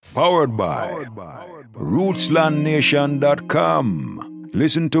Powered by RootslandNation.com.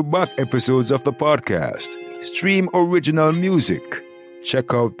 Listen to back episodes of the podcast. Stream original music.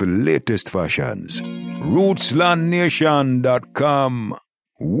 Check out the latest fashions. RootslandNation.com.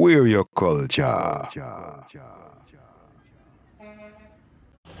 We're your culture.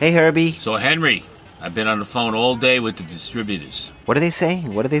 Hey, Herbie. So, Henry, I've been on the phone all day with the distributors. What are they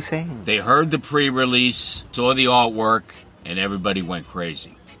saying? What are they saying? They heard the pre-release, saw the artwork, and everybody went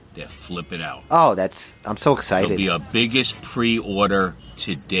crazy. They're flipping out. Oh, I'm so excited. It'll be our biggest pre-order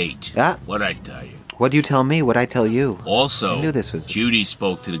to date. Yeah. What'd I tell you? What'd you tell me? What'd I tell you? Also, I knew this was... Judy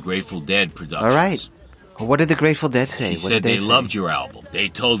spoke to the Grateful Dead Productions. All right. What did the Grateful Dead say? She said they loved your album. They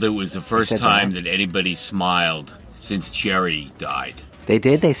told it was the first time that anybody smiled since Jerry died. They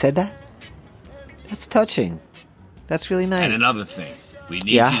did? They said that? That's touching. That's really nice. And another thing. We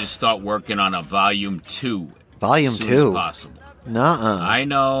need you to start working on a Volume 2. Volume as soon 2? As possible. Nuh-uh. I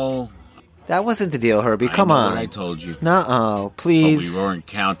know. That wasn't the deal, Herbie. Come on. I told you. Nuh-uh. Please. But we weren't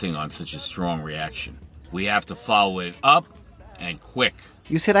counting on such a strong reaction. We have to follow it up and quick.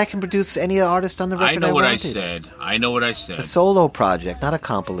 You said I can produce any artist on the record I know what wanted. I know what I said. A solo project, not a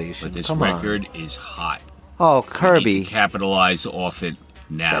compilation. But this Come record is hot. Oh, Herbie. We need to capitalize off it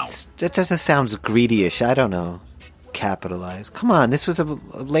now. That just sounds greedy-ish. I don't know. Capitalize. Come on, this was a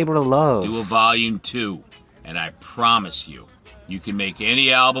labor of love. Do a Volume 2, and I promise you, you can make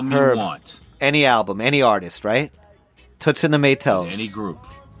any album you want. Any album, any artist, right? Toots and the Maytals. Any group.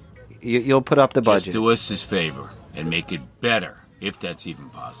 You'll put up the budget. Just do us this favor and make it better, if that's even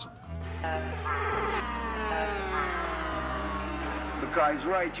possible. Because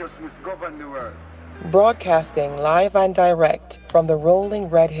righteousness governs the world. Broadcasting live and direct from the rolling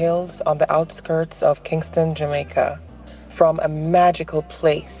red hills on the outskirts of Kingston, Jamaica. From a magical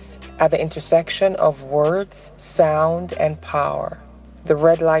place at the intersection of words, sound, and power. The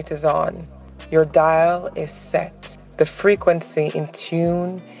red light is on. Your dial is set. The frequency in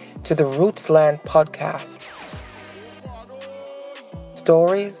tune to the Rootsland podcast.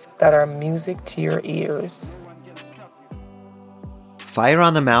 Stories that are music to your ears. Fire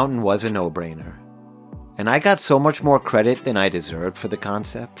on the Mountain was a no-brainer. And I got so much more credit than I deserved for the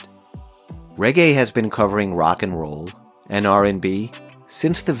concept. Reggae has been covering rock and roll and R&B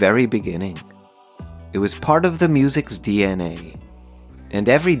since the very beginning. It was part of the music's DNA. And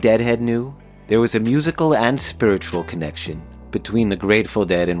every Deadhead knew there was a musical and spiritual connection between the Grateful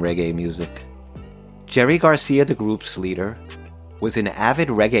Dead and reggae music. Jerry Garcia, the group's leader, was an avid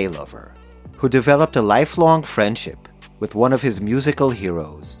reggae lover who developed a lifelong friendship with one of his musical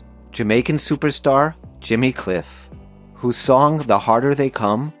heroes, Jamaican superstar Jimmy Cliff, whose song The Harder They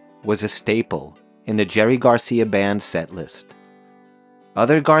Come was a staple in the Jerry Garcia Band setlist.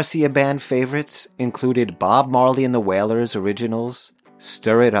 Other Garcia Band favorites included Bob Marley and the Wailers originals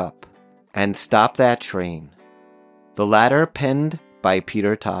Stir It Up and Stop That Train, the latter penned by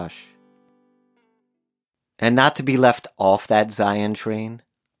Peter Tosh. And not to be left off that Zion train,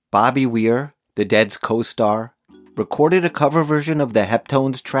 Bobby Weir, the Dead's co-star, recorded a cover version of the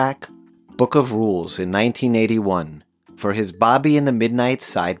Heptones track Book of Rules in 1981 for his Bobby and the Midnight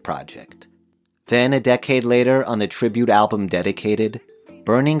side project. Then, a decade later, on the tribute album Dedicated,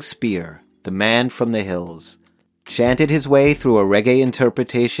 Burning Spear, the man from the hills, chanted his way through a reggae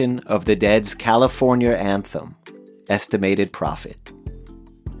interpretation of the Dead's California anthem, Estimated Prophet.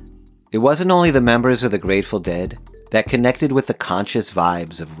 It wasn't only the members of the Grateful Dead that connected with the conscious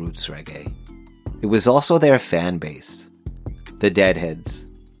vibes of roots reggae. It was also their fan base, the Deadheads,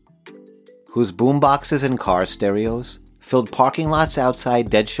 whose boomboxes and car stereos filled parking lots outside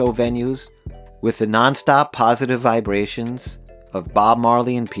Dead show venues with the non-stop positive vibrations of Bob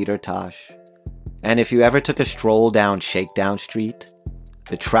Marley and Peter Tosh. And if you ever took a stroll down Shakedown Street,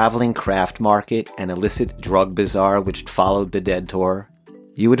 the traveling craft market and illicit drug bazaar which followed the Dead tour,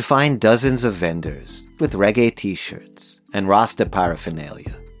 you would find dozens of vendors with reggae t-shirts and Rasta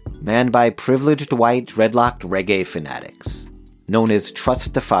paraphernalia, manned by privileged white dreadlocked reggae fanatics, known as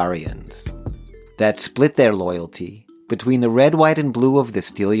Trustafarians, that split their loyalty between the red, white, and blue of the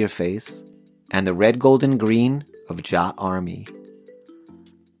Steal Your Face and the red, gold, and green of Jah Army.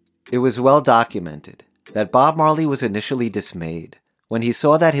 It was well documented that Bob Marley was initially dismayed when he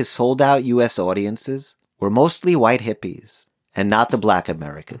saw that his sold-out U.S. audiences were mostly white hippies and not the black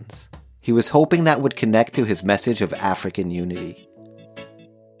Americans. He was hoping that would connect to his message of African unity.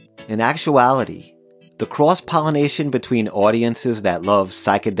 In actuality, the cross-pollination between audiences that love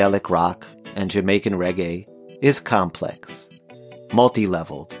psychedelic rock and Jamaican reggae is complex,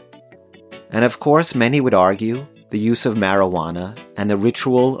 multi-leveled. And of course, many would argue the use of marijuana and the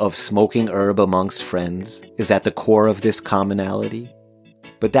ritual of smoking herb amongst friends is at the core of this commonality.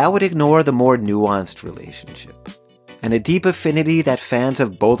 But that would ignore the more nuanced relationship and a deep affinity that fans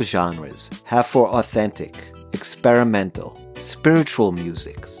of both genres have for authentic, experimental, spiritual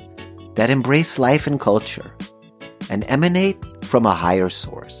musics that embrace life and culture and emanate from a higher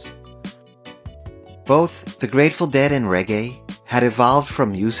source. Both the Grateful Dead and reggae had evolved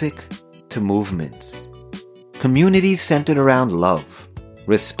from music to movements, communities centered around love,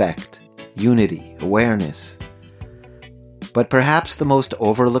 respect, unity, awareness. But perhaps the most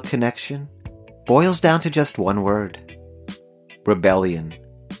overlooked connection boils down to just one word: rebellion.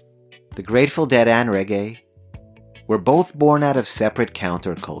 The Grateful Dead and reggae were both born out of separate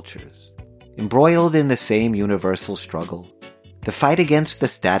countercultures, embroiled in the same universal struggle, the fight against the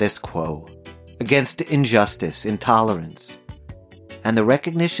status quo, against injustice, intolerance, and the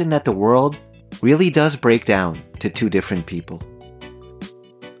recognition that the world really does break down to two different people.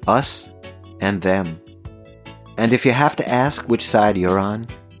 Us and them. And if you have to ask which side you're on,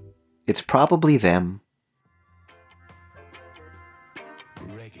 it's probably them.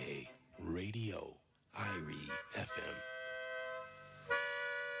 Reggae Radio, Irie FM.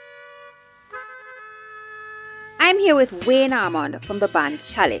 I'm here with Wayne Armand from the band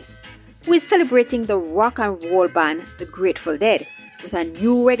Chalice, who is celebrating the rock and roll band The Grateful Dead with a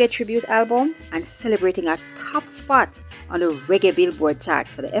new reggae tribute album and celebrating a top spot on the reggae Billboard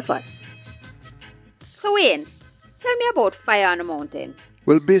charts for the efforts. So Wayne, tell me about Fire on the Mountain.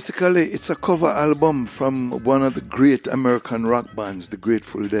 Well, basically, it's a cover album from one of the great American rock bands, The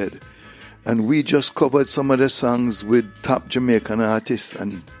Grateful Dead. And we just covered some of the songs with top Jamaican artists,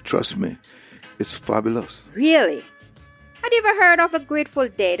 and trust me, it's fabulous. Really? Had you ever heard of The Grateful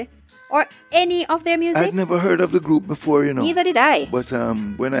Dead or any of their music? I'd never heard of the group before, you know. Neither did I. But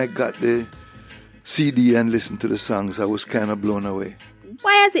when I got the CD and listened to the songs, I was kind of blown away.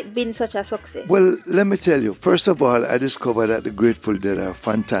 Why has it been such a success? Well, let me tell you. First of all, I discovered that the Grateful Dead are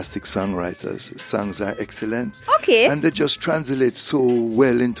fantastic songwriters. The songs are excellent. Okay. And they just translate so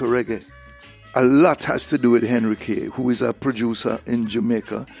well into reggae. A lot has to do with Henry Kay, who is a producer in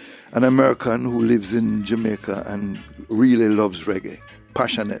Jamaica, an American who lives in Jamaica and really loves reggae,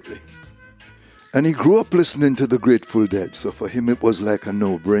 passionately. And he grew up listening to the Grateful Dead, so for him it was like a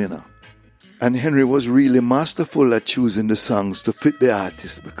no-brainer. And Henry was really masterful at choosing the songs to fit the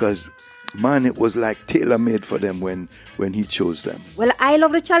artist because, man, it was like tailor-made for them when he chose them. Well, I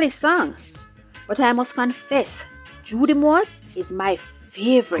love the Chalice song, but I must confess, Judy Mott is my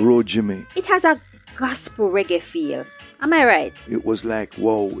favorite. Bro Jimmy. It has a gospel reggae feel. Am I right? It was like,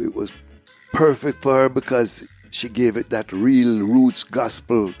 wow, it was perfect for her because she gave it that real roots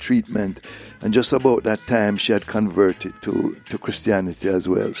gospel treatment. And just about that time, she had converted to Christianity as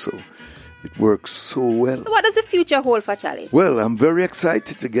well, so it works so well. So what does the future hold for Chalice? Well, I'm very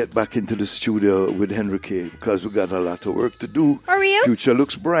excited to get back into the studio with Henry Kay because we got a lot of work to do. For real? Future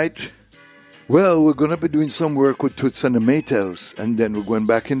looks bright. Well, we're going to be doing some work with Toots and the Maytals, and then we're going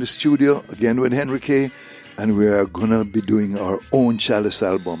back in the studio again with Henry Kay, and we are going to be doing our own Chalice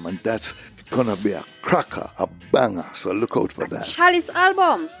album, and that's going to be a cracker, a banger, so look out for that. Chalice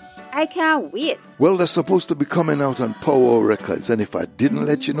album? I can't wait. Well, they're supposed to be coming out on Power Records, and if I didn't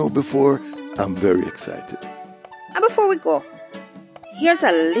let you know before, I'm very excited. And before we go, here's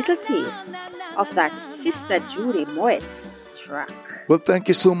a little taste of that Sister Judy Mott track. Well, thank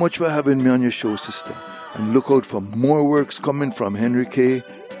you so much for having me on your show, sister. And look out for more works coming from Henry Kay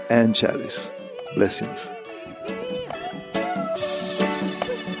and Chalice. Blessings.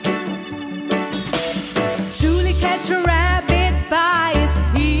 Truly catch a rabbit by its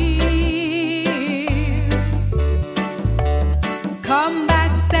heel. Come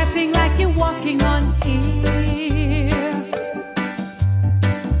back stepping like you're walking on air.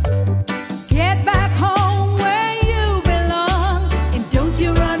 Get back home where you belong, and don't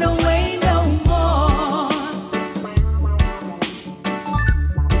you run away no more.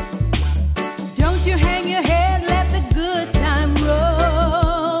 Don't you hang your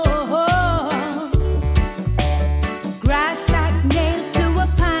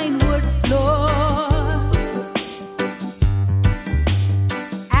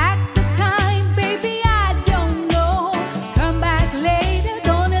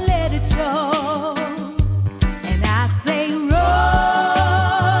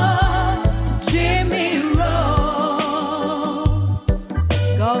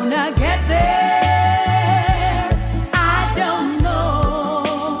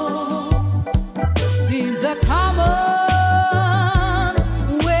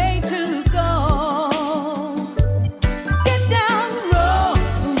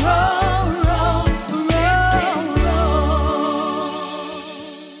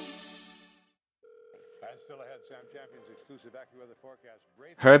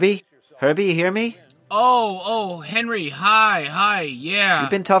Herbie? Herbie, you hear me? Oh, Henry, hi, yeah. You've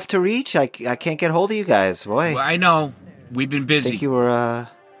been tough to reach. I can't get hold of you guys, boy. Well, I know. We've been I busy. think you were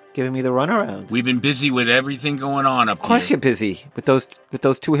giving me the runaround. We've been busy with everything going on up here. Of course you're busy with those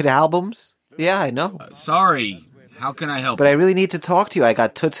 2-hit albums. Yeah, I know. Sorry. How can I help? But I really need to talk to you. I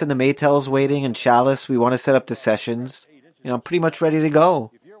got Toots and the Maytals waiting and Chalice. We want to set up the sessions. I'm pretty much ready to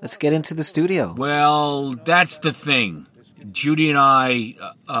go. Let's get into the studio. Well, that's the thing. Judy and I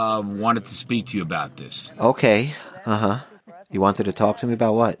wanted to speak to you about this. Okay. You wanted to talk to me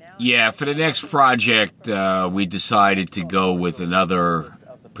about what? Yeah, for the next project, we decided to go with another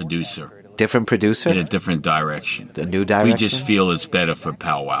producer. Different producer? In a different direction. A new direction? We just feel it's better for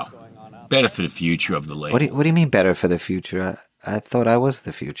Powwow. Better for the future of the label. What do you mean better for the future? I thought I was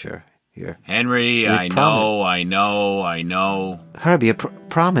the future here. Henry, I know. Herb, you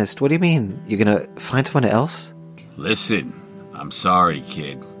promised. What do you mean? You're going to find someone else? Listen, I'm sorry,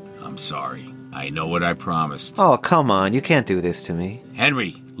 kid. I'm sorry. I know what I promised. Oh, come on. You can't do this to me.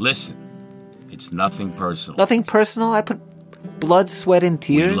 Henry, listen. It's nothing personal. Nothing personal? I put blood, sweat, and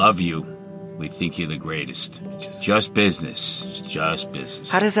tears? We love you. We think you're the greatest. Just business. Just business.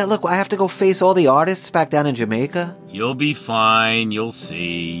 How does that look? I have to go face all the artists back down in Jamaica? You'll be fine. You'll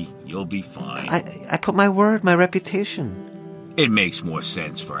see. You'll be fine. I put my word, my reputation. It makes more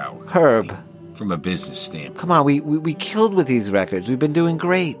sense for our company, Herb. From a business standpoint. Come on, we killed with these records. We've been doing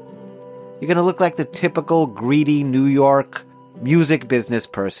great. You're going to look like the typical greedy New York music business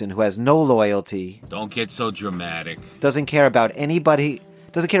person who has no loyalty. Don't get so dramatic. Doesn't care about anybody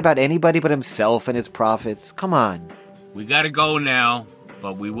but himself and his profits. Come on. We gotta go now,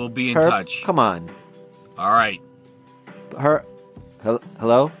 but we will be in Herb, touch. Come on. All right.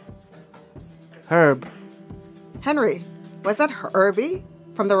 Hello? Herb? Henry, was that Herbie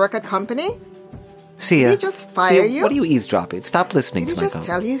from the record company? Sia. Did he just fire you? What are you eavesdropping? Stop listening Did to he my just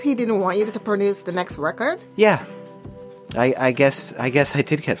tell you he didn't want you to produce the next record? Yeah. I guess I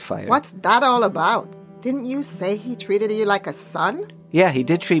did get fired. What's that all about? Didn't you say he treated you like a son? Yeah, he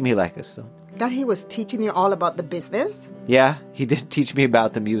did treat me like a son. That he was teaching you all about the business? Yeah, he did teach me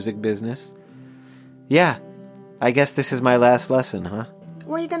about the music business. Yeah, I guess this is my last lesson, huh?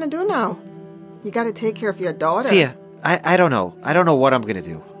 What are you gonna do now? You gotta take care of your daughter. Sia, I don't know. I don't know what I'm gonna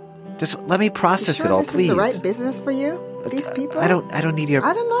do. Just let me process you sure it all, this please. is the right business for you? These people? I don't need your...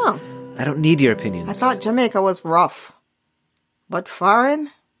 I don't know. I don't need your opinions. I thought Jamaica was rough. But foreign?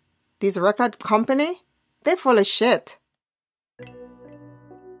 These record company? They're full of shit.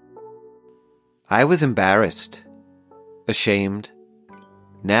 I was embarrassed. Ashamed.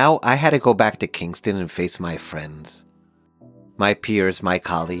 Now I had to go back to Kingston and face my friends. My peers, my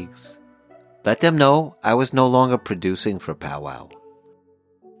colleagues. Let them know I was no longer producing for Powwow.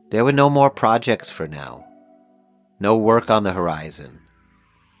 There were no more projects for now. No work on the horizon.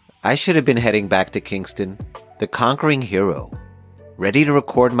 I should have been heading back to Kingston, the conquering hero, ready to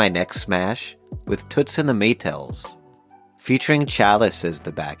record my next smash with Toots and the Maytals, featuring Chalice as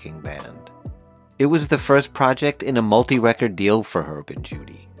the backing band. It was the first project in a multi-record deal for Herb and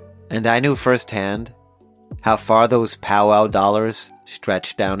Judy, and I knew firsthand how far those powwow dollars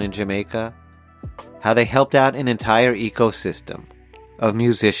stretched down in Jamaica, how they helped out an entire ecosystem of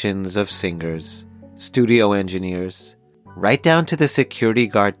musicians, of singers, studio engineers, right down to the security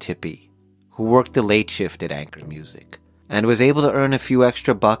guard Tippy, who worked the late shift at Anchor Music, and was able to earn a few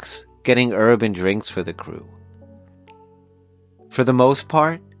extra bucks getting herb and drinks for the crew. For the most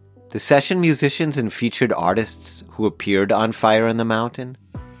part, the session musicians and featured artists who appeared on Fire in the Mountain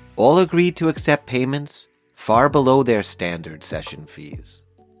all agreed to accept payments far below their standard session fees.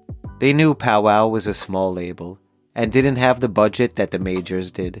 They knew Powwow was a small label and didn't have the budget that the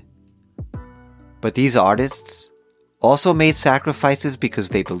majors did. But these artists also made sacrifices because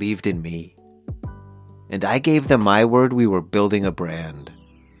they believed in me. And I gave them my word we were building a brand.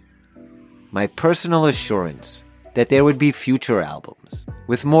 My personal assurance that there would be future albums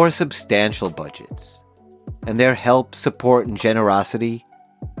with more substantial budgets, and their help, support, and generosity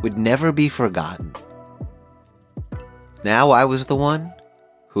would never be forgotten. Now I was the one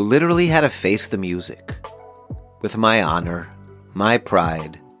who literally had to face the music, with my honor, my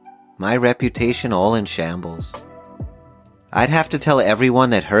pride, my reputation all in shambles. I'd have to tell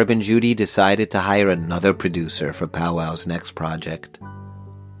everyone that Herb and Judy decided to hire another producer for Powwow's next project.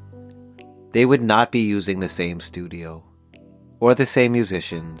 They would not be using the same studio, or the same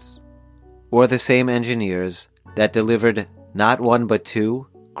musicians, or the same engineers that delivered not one but two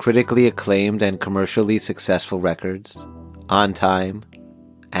critically acclaimed and commercially successful records, on time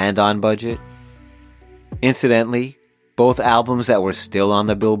and on budget. Incidentally, both albums that were still on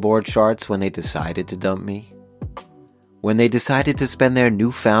the Billboard charts when they decided to dump me. when they decided to spend their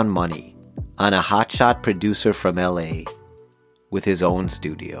newfound money on a hotshot producer from LA with his own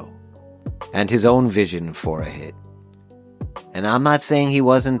studio and his own vision for a hit. And I'm not saying he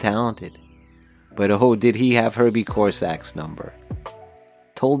wasn't talented, but oh, did he have Herbie Korsak's number.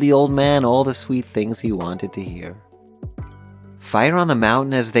 Told the old man all the sweet things he wanted to hear. Fire on the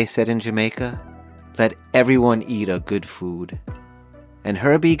mountain, as they said in Jamaica, let everyone eat a good food. And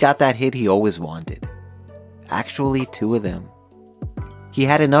Herbie got that hit he always wanted. Actually, 2 of them. He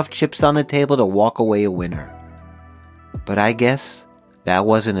had enough chips on the table to walk away a winner. But I guess that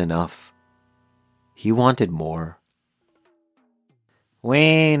wasn't enough. He wanted more.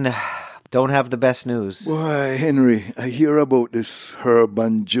 Wayne, don't have the best news. Why, Henry, I hear about this Herb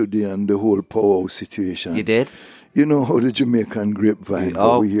and Judy and the whole powwow situation. You did? You know how the Jamaican grapevine,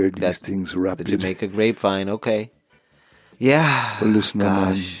 how we hear these things rapid. The Jamaica grapevine, okay. Yeah. Well, listen,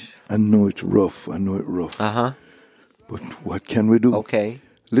 man, I know it's rough. Uh-huh. But what can we do? Okay.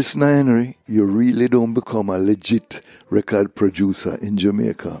 Listen, Henry, you really don't become a legit record producer in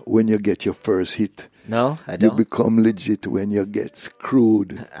Jamaica when you get your first hit. No, I don't. You become legit when you get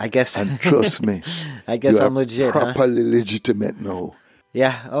screwed. I guess. And trust me. I guess I'm legit, properly legitimate now.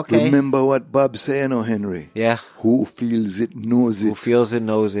 Yeah, okay. Remember what Bob said, Henry? Yeah. Who feels it knows it. Who feels it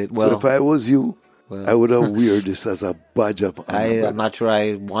knows it. Well, so if I was you, I would have wear this as a badge of honor. I'm not sure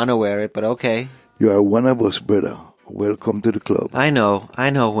I want to wear it, but okay. You are one of us, brother. Welcome to the club. I know,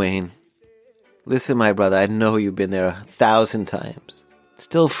 Wayne. Listen, my brother, I know you've been there 1,000 times.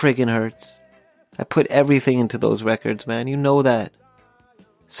 Still friggin' hurts. I put everything into those records, man. You know that.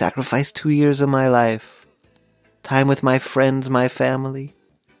 Sacrificed 2 years of my life. Time with my friends, my family,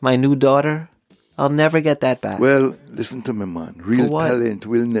 my new daughter. I'll never get that back. Well, listen to me, man. Real talent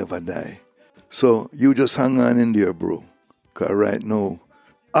will never die. So you just hang on in there, bro. Because right now,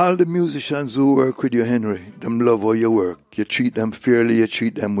 all the musicians who work with you, Henry, them love how you work. You treat them fairly, you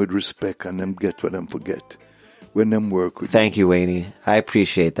treat them with respect, and them get what them forget when them work with you. Thank you, Wayne. I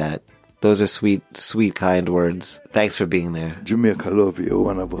appreciate that. Those are sweet, sweet, kind words. Thanks for being there. Jamaica love you,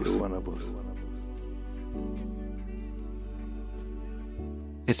 one of us.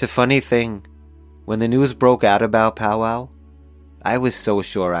 It's a funny thing. When the news broke out about powwow, I was so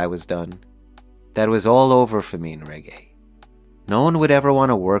sure I was done. That it was all over for me in reggae. No one would ever want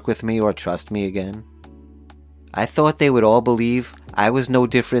to work with me or trust me again. I thought they would all believe I was no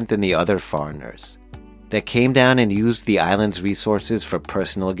different than the other foreigners that came down and used the island's resources for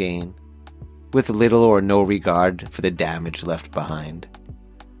personal gain, with little or no regard for the damage left behind.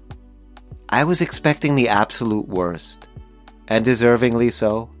 I was expecting the absolute worst, and deservingly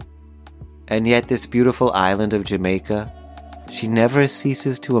so. And yet this beautiful island of Jamaica, she never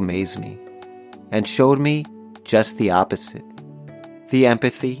ceases to amaze me, and showed me just the opposite. The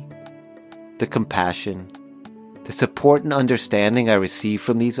empathy, the compassion, the support and understanding I received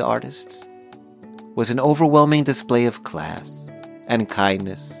from these artists was an overwhelming display of class and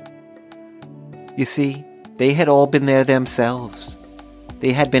kindness. You see, they had all been there themselves.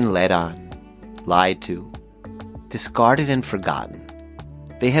 They had been led on, lied to, discarded and forgotten.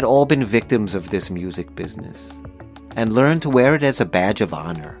 They had all been victims of this music business and learned to wear it as a badge of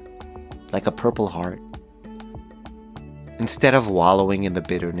honor, like a Purple Heart. Instead of wallowing in the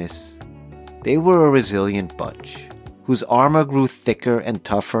bitterness, they were a resilient bunch whose armor grew thicker and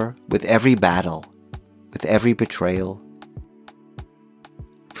tougher with every battle, with every betrayal.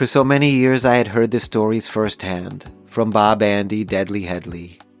 For so many years I had heard the stories firsthand from Bob Andy, Deadly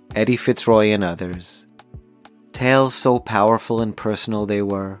Headley, Eddie Fitzroy and others. Tales so powerful and personal they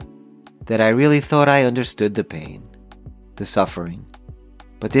were that I really thought I understood the pain, the suffering.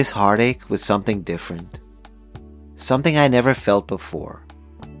 But this heartache was something different. Something I never felt before,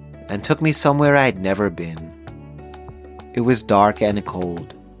 and took me somewhere I'd never been. It was dark and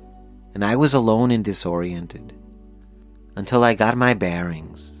cold, and I was alone and disoriented, until I got my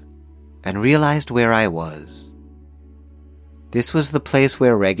bearings, and realized where I was. This was the place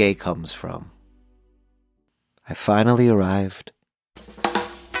where reggae comes from. I finally arrived.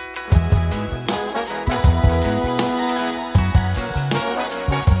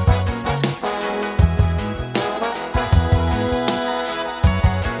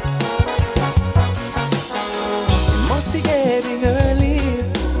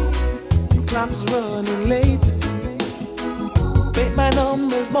 Running late, paint my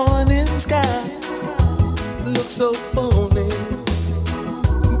numbers, morning skies look so phony.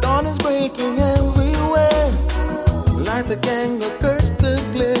 Dawn is breaking everywhere, like the gang of curse the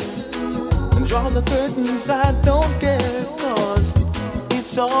glare, and draw the curtains. I don't care, 'cause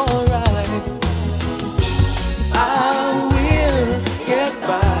it's alright. I will get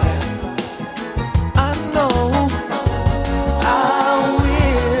by. I know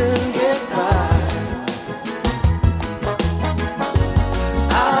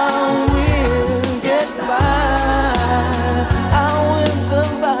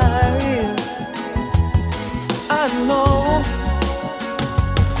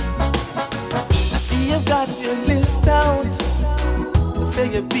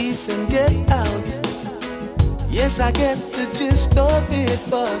say your piece and get out. Yes, I get the gist of it,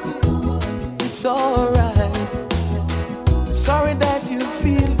 but it's alright. Sorry that you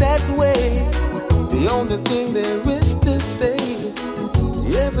feel that way. The only thing there is to say,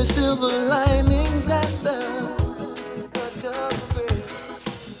 every silver lining's got the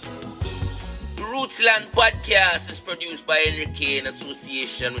Rootsland Podcast is produced by Enrique in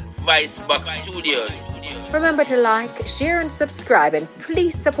association with Vicebox Studios. Remember to like, share and subscribe, and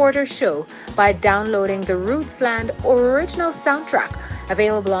please support our show by downloading the Rootsland original soundtrack,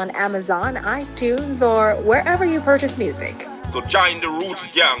 available on Amazon, iTunes, or wherever you purchase music. So join the Roots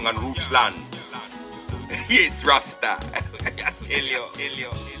Gang and Rootsland. Yes, Rasta. I tell you.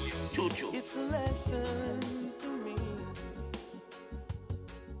 Choo-choo. It's a lesson.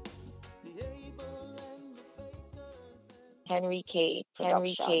 Henry K.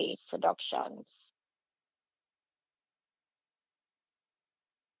 Productions.